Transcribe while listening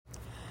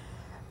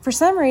For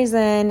some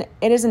reason,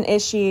 it is an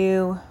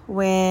issue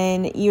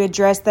when you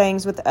address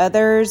things with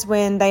others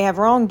when they have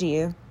wronged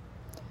you.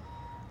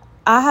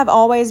 I have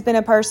always been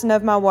a person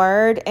of my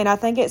word, and I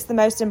think it's the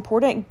most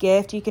important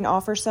gift you can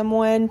offer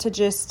someone, to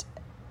just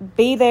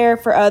be there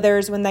for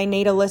others when they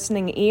need a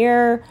listening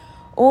ear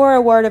or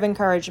a word of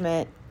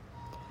encouragement.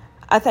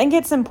 I think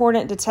it's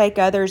important to take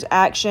others'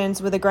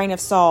 actions with a grain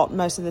of salt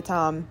most of the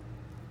time.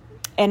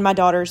 And my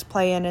daughter's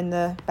playing in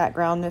the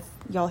background if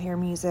y'all hear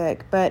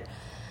music. But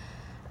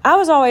I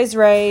was always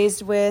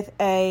raised with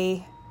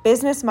a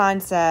business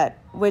mindset,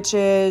 which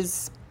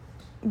is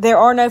there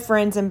are no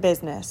friends in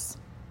business.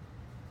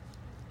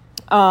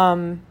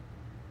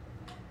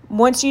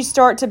 Once you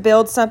start to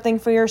build something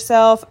for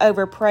yourself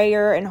over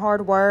prayer and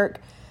hard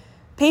work,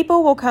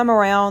 people will come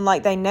around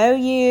like they know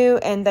you,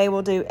 and they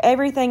will do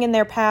everything in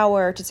their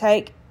power to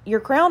take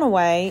your crown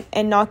away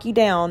and knock you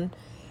down,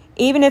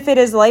 even if it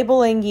is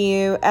labeling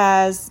you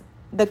as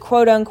the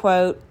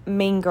quote-unquote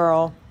mean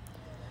girl.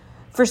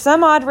 For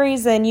some odd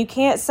reason, you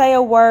can't say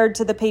a word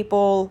to the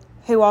people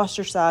who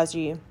ostracize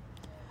you.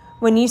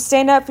 When you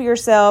stand up for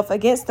yourself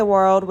against the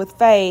world with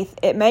faith,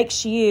 it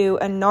makes you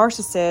a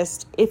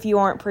narcissist if you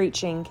aren't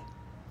preaching.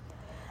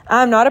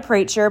 I'm not a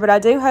preacher, but I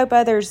do hope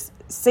others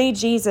see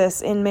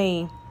Jesus in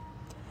me.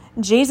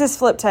 Jesus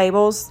flipped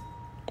tables,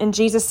 and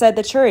Jesus said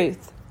the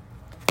truth.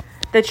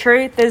 The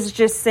truth is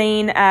just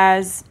seen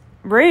as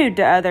rude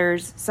to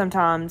others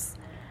sometimes.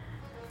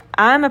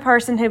 I'm a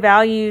person who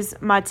values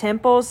my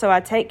temple, so I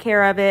take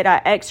care of it. I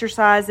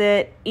exercise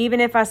it, even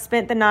if I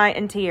spent the night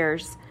in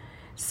tears.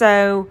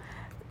 So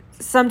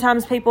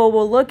sometimes people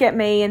will look at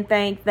me and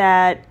think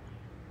that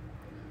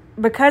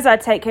because I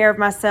take care of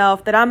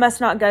myself, that I must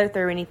not go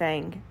through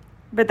anything.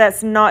 But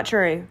that's not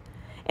true.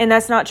 And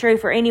that's not true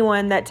for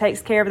anyone that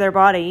takes care of their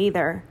body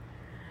either.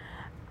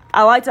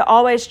 I like to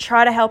always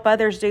try to help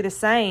others do the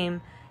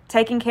same.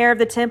 Taking care of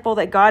the temple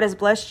that God has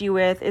blessed you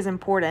with is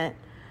important.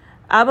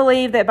 I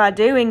believe that by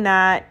doing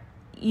that,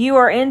 you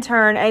are in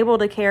turn able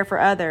to care for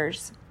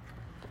others.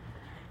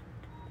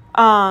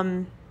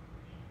 Communication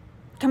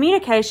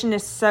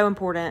is so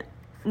important.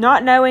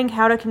 Not knowing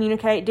how to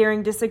communicate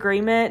during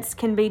disagreements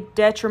can be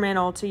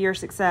detrimental to your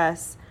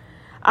success.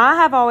 I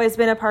have always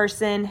been a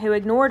person who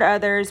ignored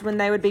others when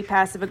they would be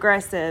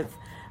passive-aggressive,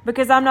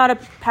 because I'm not a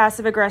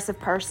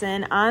passive-aggressive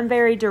person. I'm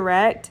very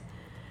direct.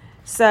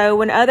 So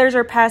when others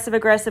are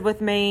passive-aggressive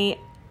with me,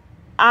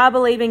 I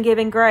believe in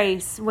giving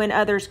grace when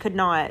others could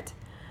not.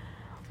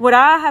 What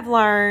I have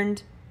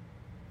learned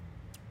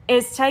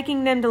is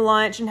taking them to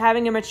lunch and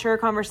having a mature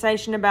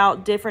conversation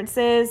about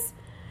differences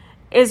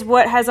is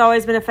what has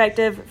always been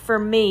effective for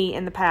me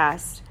in the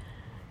past.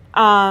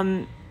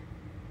 I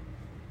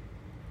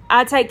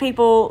take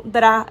people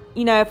that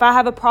if I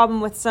have a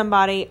problem with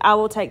somebody, I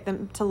will take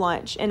them to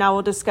lunch and I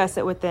will discuss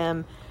it with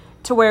them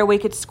to where we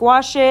could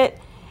squash it.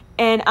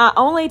 And I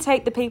only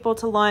take the people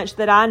to lunch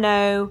that I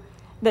know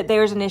that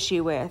there's an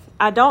issue with.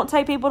 I don't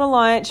take people to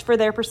lunch for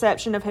their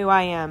perception of who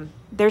I am.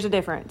 There's a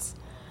difference.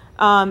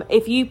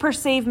 If you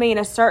perceive me in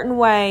a certain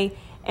way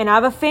and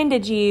I've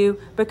offended you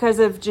because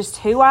of just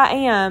who I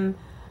am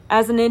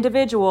as an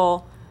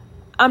individual,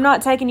 I'm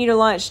not taking you to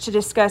lunch to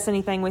discuss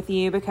anything with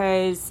you,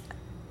 because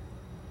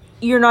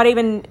you're not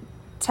even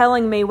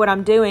telling me what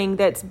I'm doing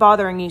that's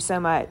bothering you so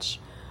much.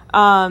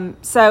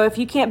 So if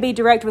you can't be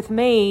direct with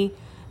me,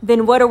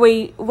 then what are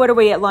we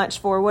at lunch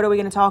for? What are we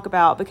going to talk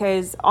about?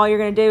 Because all you're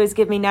going to do is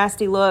give me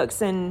nasty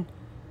looks and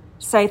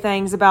say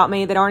things about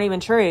me that aren't even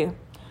true.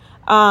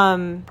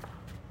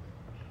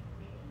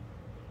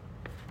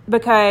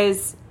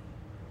 Because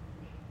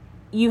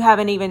you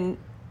haven't even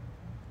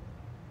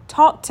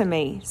talked to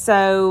me.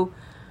 So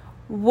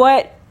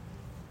what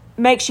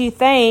makes you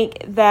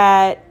think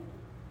that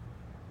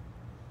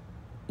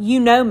you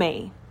know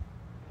me?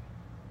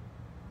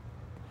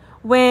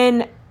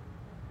 When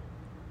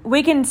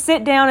we can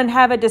sit down and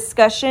have a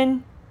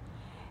discussion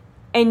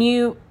and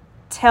you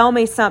tell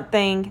me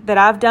something that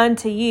I've done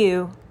to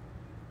you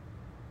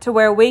to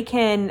where we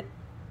can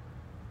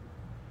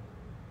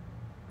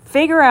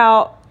figure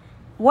out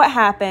what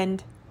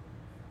happened,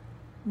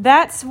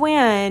 that's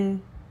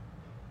when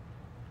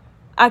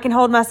I can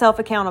hold myself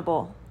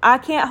accountable. I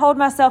can't hold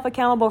myself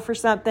accountable for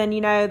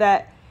something,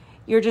 that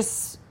you're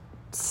just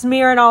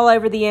smearing all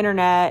over the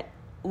internet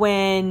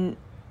when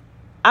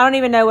I don't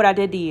even know what I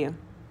did to you.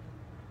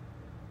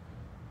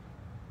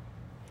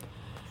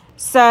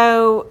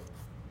 So,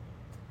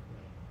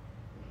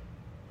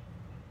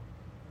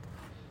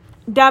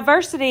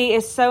 diversity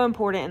is so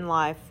important in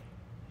life.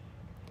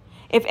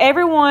 If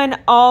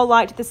everyone all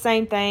liked the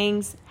same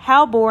things,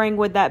 how boring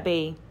would that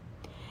be?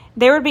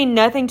 There would be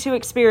nothing to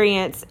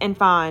experience and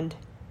find.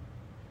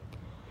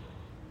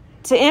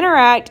 To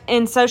interact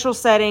in social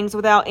settings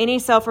without any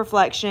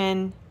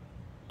self-reflection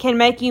can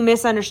make you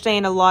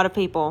misunderstand a lot of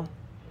people.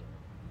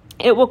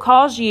 It will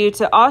cause you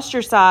to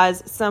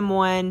ostracize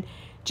someone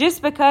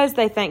just because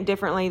they think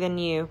differently than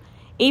you,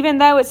 even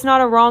though it's not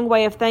a wrong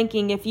way of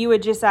thinking if you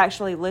would just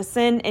actually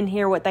listen and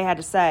hear what they had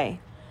to say.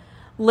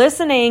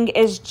 Listening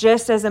is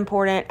just as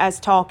important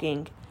as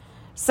talking.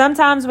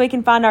 Sometimes we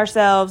can find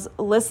ourselves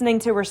listening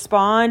to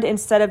respond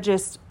instead of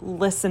just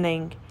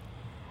listening.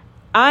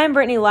 I am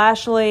Brittany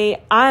Lashley.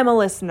 I am a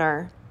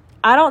listener.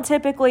 I don't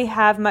typically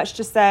have much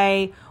to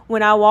say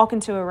when I walk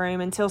into a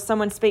room until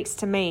someone speaks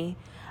to me.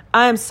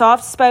 I am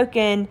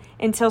soft-spoken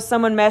until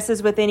someone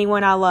messes with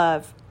anyone I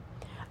love.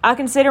 I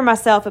consider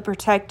myself a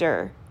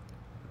protector.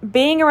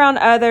 Being around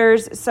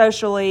others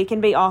socially can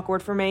be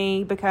awkward for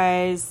me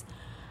because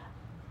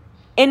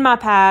in my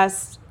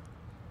past,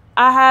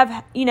 I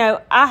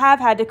have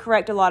had to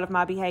correct a lot of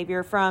my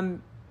behavior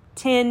from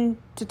 10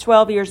 to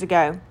 12 years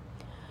ago.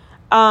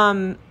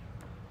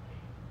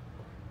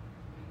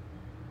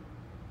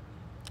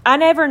 I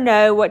never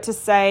know what to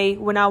say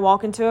when I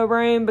walk into a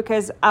room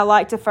because I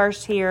like to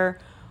first hear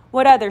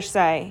what others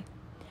say.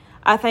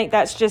 I think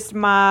that's just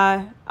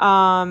my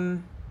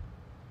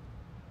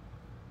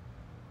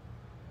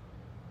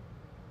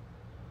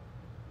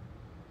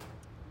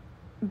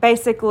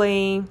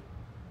basically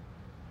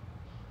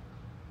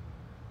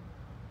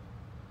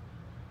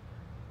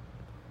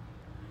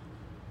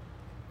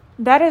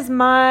that is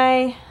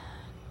my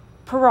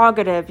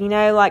prerogative,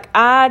 like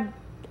I'm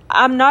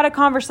not a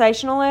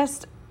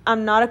conversationalist.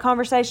 I'm not a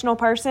conversational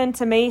person.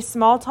 To me,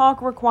 small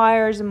talk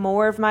requires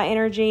more of my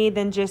energy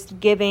than just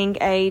giving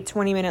a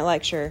 20-minute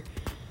lecture.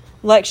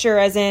 Lecture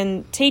as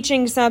in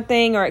teaching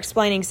something or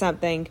explaining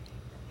something.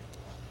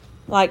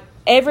 Like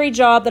every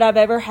job that I've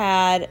ever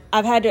had,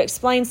 I've had to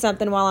explain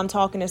something while I'm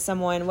talking to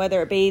someone,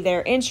 whether it be their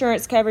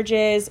insurance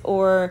coverages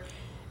or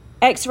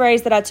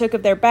x-rays that I took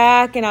of their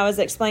back, and I was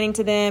explaining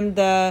to them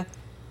the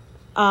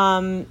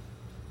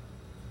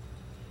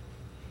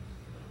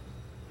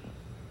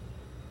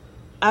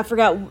I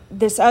forgot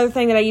this other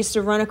thing that I used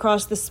to run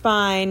across the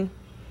spine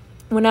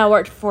when I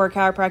worked for a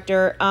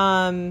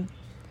chiropractor.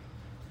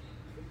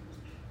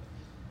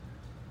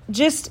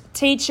 Just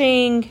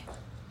teaching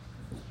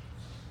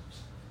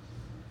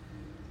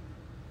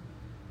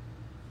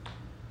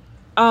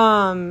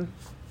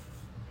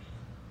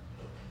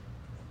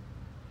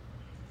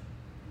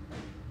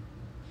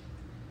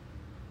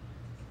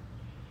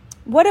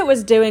what it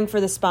was doing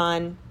for the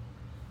spine,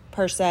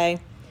 per se.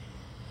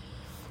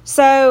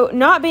 So,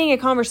 not being a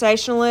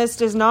conversationalist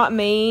does not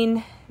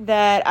mean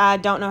that I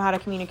don't know how to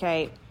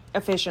communicate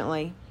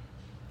efficiently.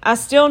 I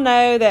still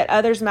know that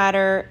others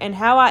matter, and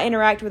how I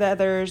interact with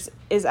others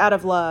is out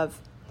of love.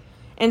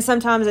 And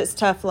sometimes it's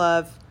tough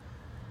love.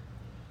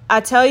 I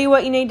tell you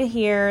what you need to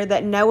hear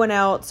that no one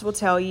else will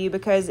tell you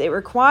because it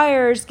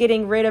requires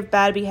getting rid of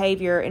bad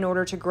behavior in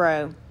order to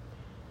grow.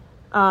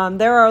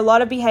 There are a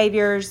lot of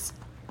behaviors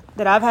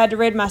that I've had to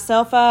rid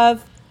myself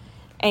of,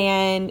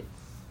 and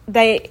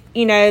they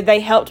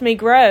helped me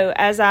grow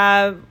as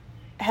I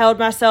held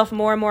myself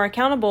more and more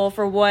accountable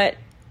for what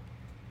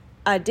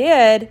I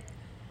did.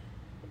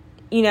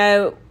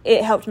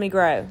 It helped me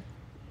grow.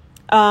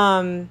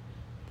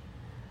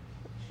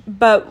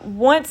 But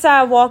once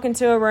I walk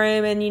into a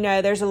room and,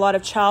 there's a lot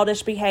of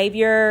childish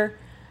behavior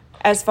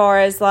as far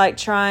as like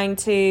trying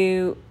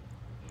to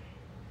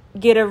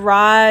get a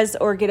rise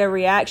or get a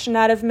reaction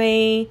out of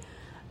me,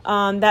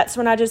 that's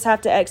when I just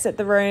have to exit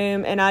the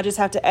room, and I just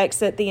have to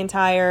exit the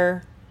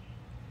entire,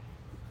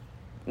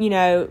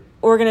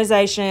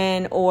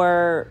 organization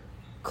or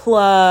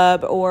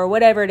club or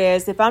whatever it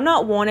is. If I'm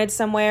not wanted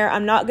somewhere,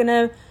 I'm not going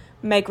to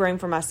make room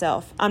for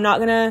myself. I'm not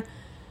going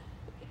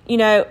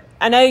to,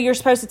 I know you're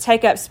supposed to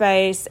take up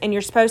space and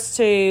you're supposed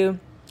to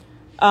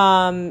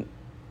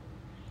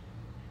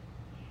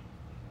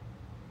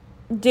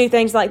do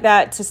things like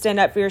that to stand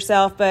up for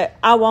yourself, but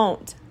I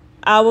won't.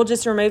 I will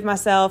just remove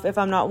myself if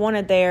I'm not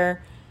wanted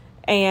there.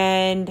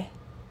 And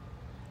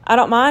I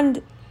don't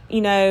mind,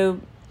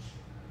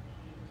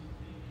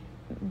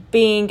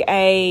 being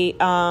a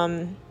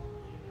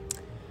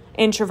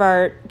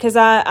introvert, because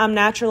I'm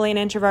naturally an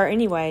introvert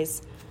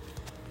anyways.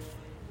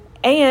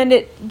 And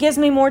it gives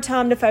me more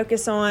time to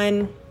focus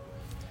on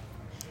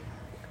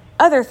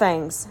other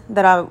things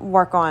that I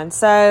work on.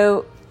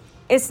 So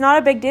it's not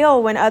a big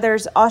deal when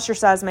others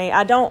ostracize me.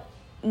 I don't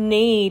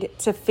need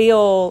to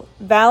feel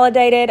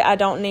validated. I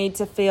don't need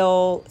to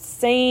feel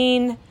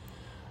seen.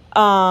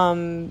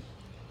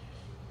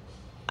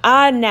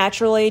 I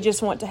naturally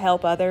just want to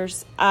help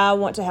others. I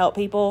want to help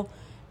people.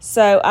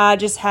 So I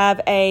just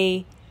have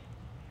a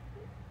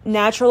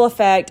natural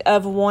effect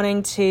of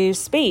wanting to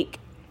speak.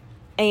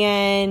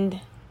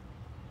 And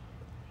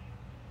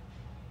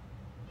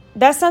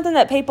that's something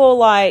that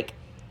people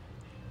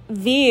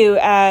view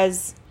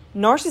as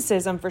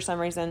narcissism for some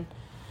reason.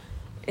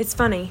 It's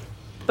funny.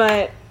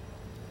 But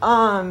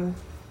I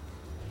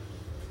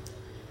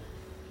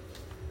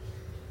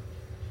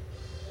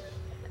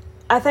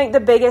think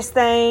the biggest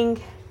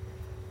thing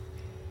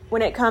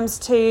when it comes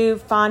to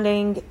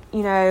finding,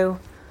 your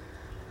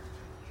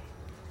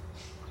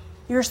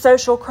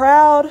social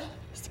crowd,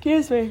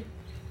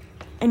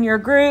 and your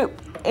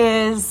group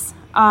is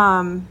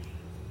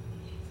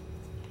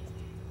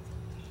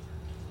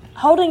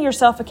holding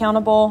yourself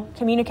accountable.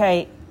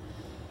 Communicate.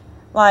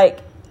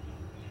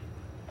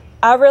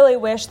 I really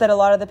wish that a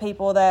lot of the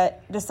people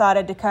that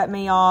decided to cut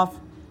me off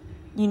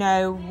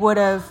would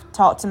have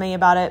talked to me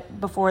about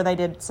it before they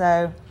did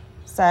so.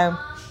 So,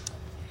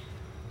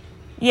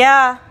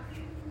 yeah. Is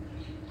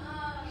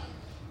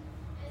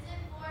it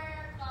 4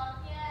 o'clock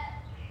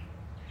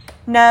yet?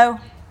 No.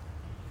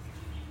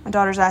 My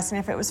daughter's asking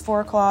if it was 4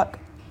 o'clock.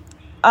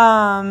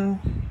 But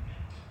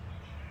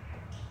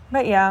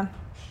yeah.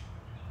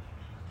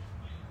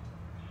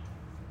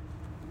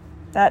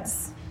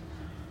 That's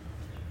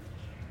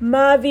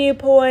my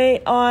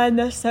viewpoint on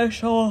the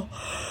social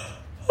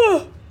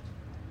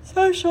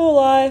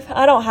life.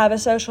 I don't have a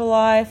social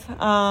life.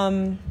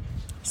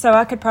 So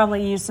I could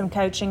probably use some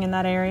coaching in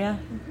that area.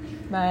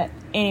 But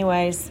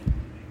anyways,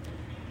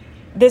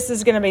 this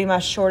is going to be my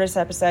shortest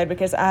episode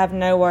because I have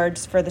no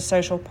words for the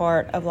social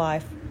part of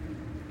life.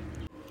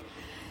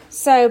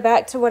 So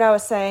back to what I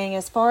was saying,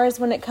 as far as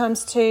when it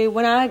comes to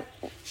when I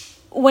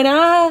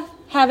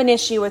have an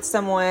issue with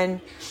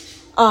someone,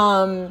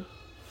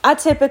 I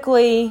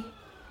typically,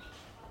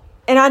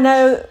 and I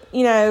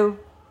know,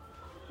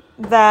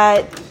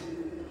 that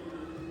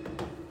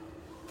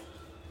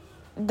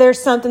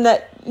there's something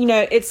that,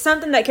 it's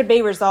something that could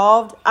be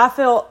resolved. I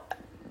feel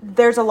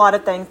there's a lot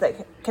of things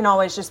that can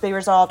always just be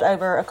resolved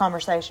over a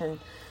conversation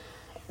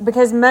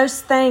because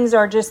most things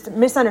are just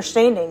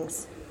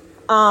misunderstandings.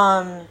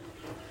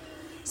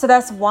 So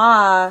that's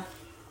why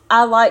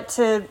I like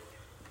to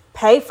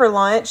pay for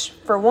lunch,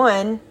 for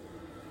one,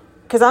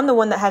 because I'm the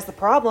one that has the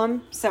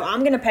problem. So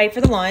I'm going to pay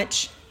for the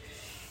lunch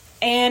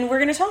and we're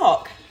going to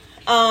talk.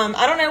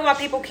 I don't know why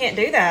people can't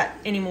do that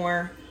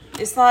anymore.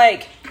 It's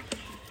like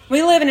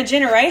we live in a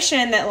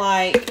generation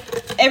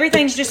that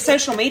everything's just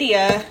social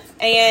media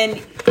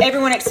and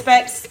everyone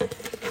expects,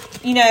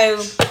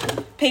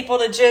 people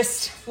to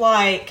just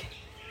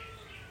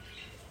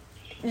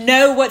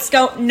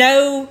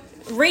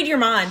read your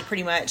mind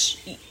pretty much.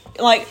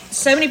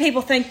 So many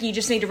people think you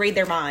just need to read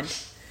their mind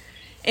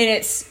and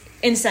it's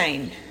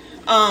insane.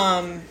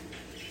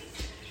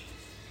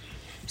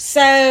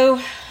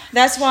 So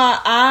that's why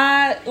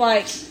I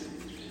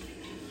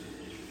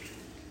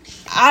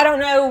don't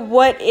know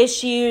what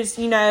issues,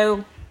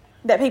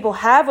 that people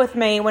have with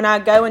me when I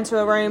go into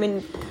a room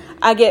and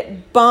I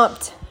get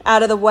bumped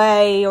out of the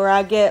way or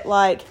I get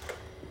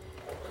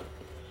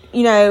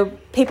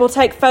people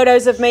take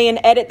photos of me and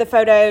edit the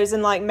photos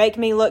and make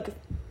me look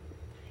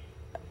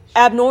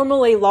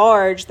abnormally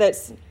large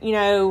that's,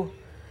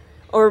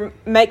 or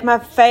make my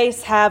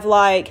face have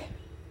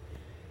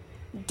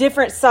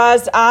different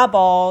sized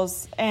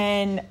eyeballs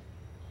and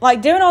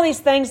doing all these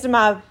things to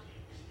my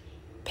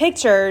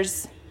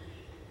pictures.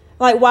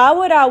 Why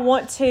would I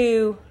want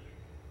to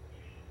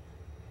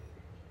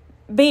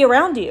be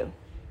around you?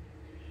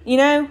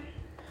 You're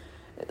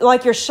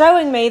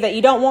showing me that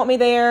you don't want me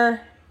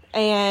there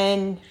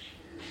and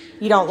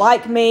you don't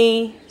like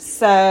me.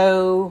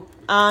 So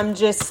I'm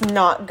just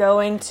not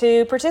going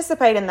to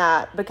participate in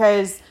that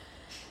because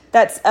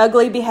that's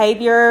ugly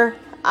behavior.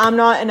 I'm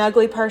not an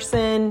ugly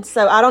person.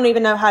 So I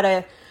don't know how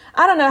to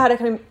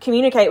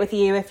communicate with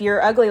you if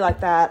you're ugly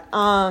like that.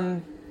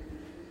 I'm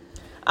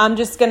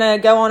just going to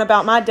go on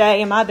about my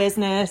day and my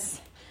business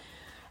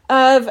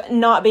of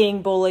not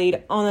being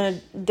bullied on a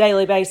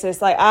daily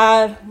basis.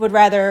 I would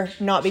rather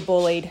not be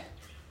bullied,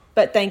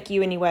 but thank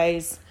you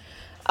anyways.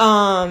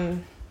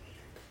 So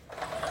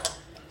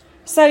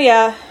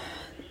yeah,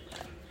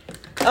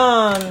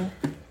 I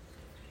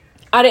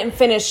didn't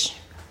finish,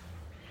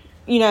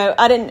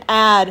 I didn't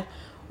add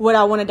what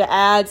I wanted to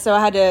add. So I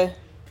had to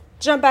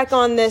jump back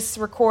on this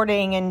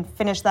recording and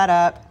finish that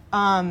up.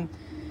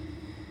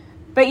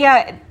 But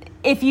yeah,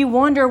 if you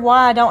wonder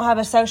why I don't have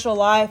a social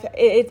life,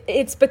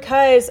 it's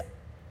because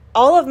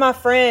all of my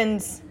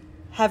friends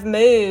have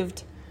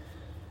moved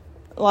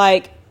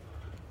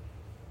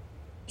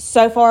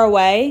so far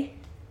away,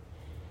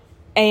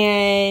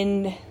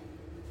 and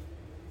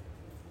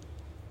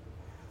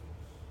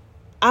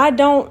I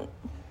don't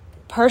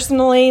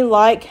personally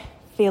like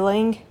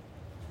feeling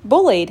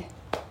bullied.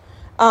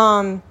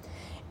 And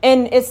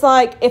it's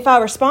if I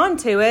respond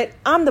to it,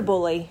 I'm the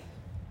bully.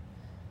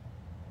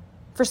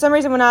 For some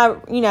reason, when I,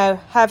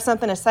 have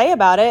something to say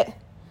about it,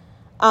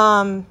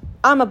 I'm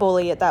a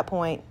bully at that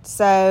point.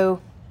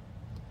 So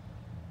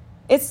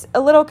it's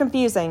a little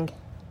confusing.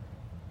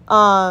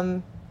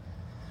 A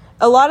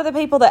lot of the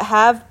people that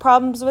have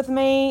problems with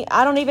me,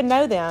 I don't even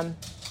know them.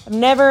 I've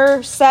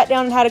never sat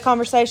down and had a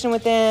conversation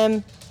with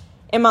them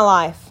in my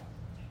life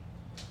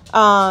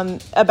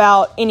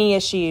about any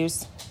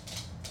issues.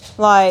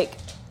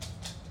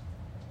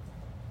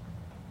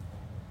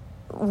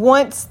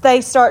 Once they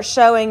start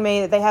showing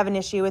me that they have an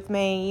issue with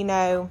me,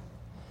 I'm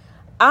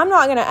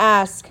not going to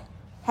ask,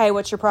 hey,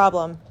 what's your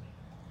problem?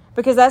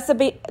 Because that's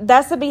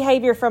the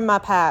behavior from my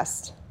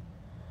past.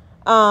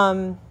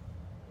 I'm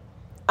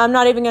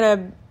not even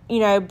going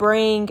to,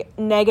 bring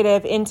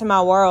negative into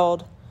my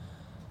world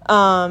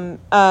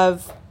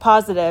of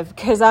positive,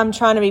 because I'm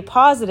trying to be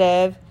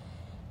positive.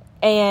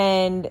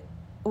 And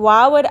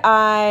why would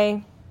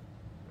I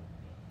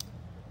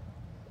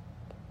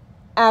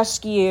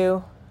ask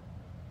you,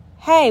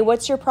 hey,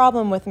 what's your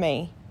problem with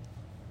me?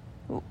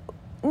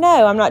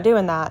 No, I'm not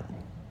doing that.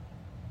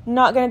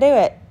 Not going to do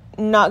it.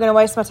 Not going to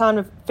waste my time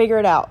to figure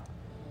it out.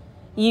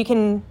 You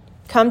can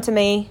come to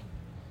me,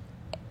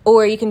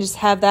 or you can just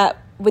have that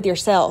with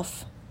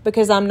yourself,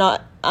 because I'm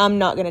not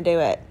going to do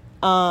it.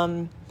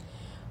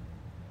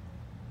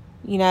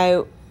 You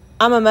know,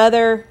 I'm a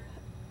mother.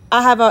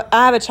 I have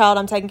a child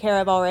I'm taking care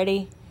of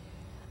already.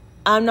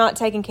 I'm not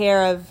taking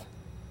care of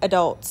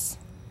adults.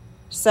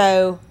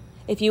 So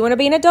if you want to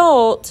be an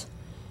adult,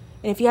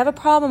 and if you have a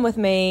problem with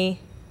me,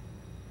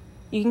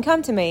 you can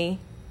come to me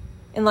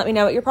and let me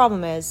know what your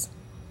problem is.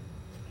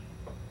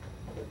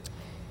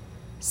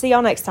 See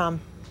y'all next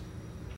time.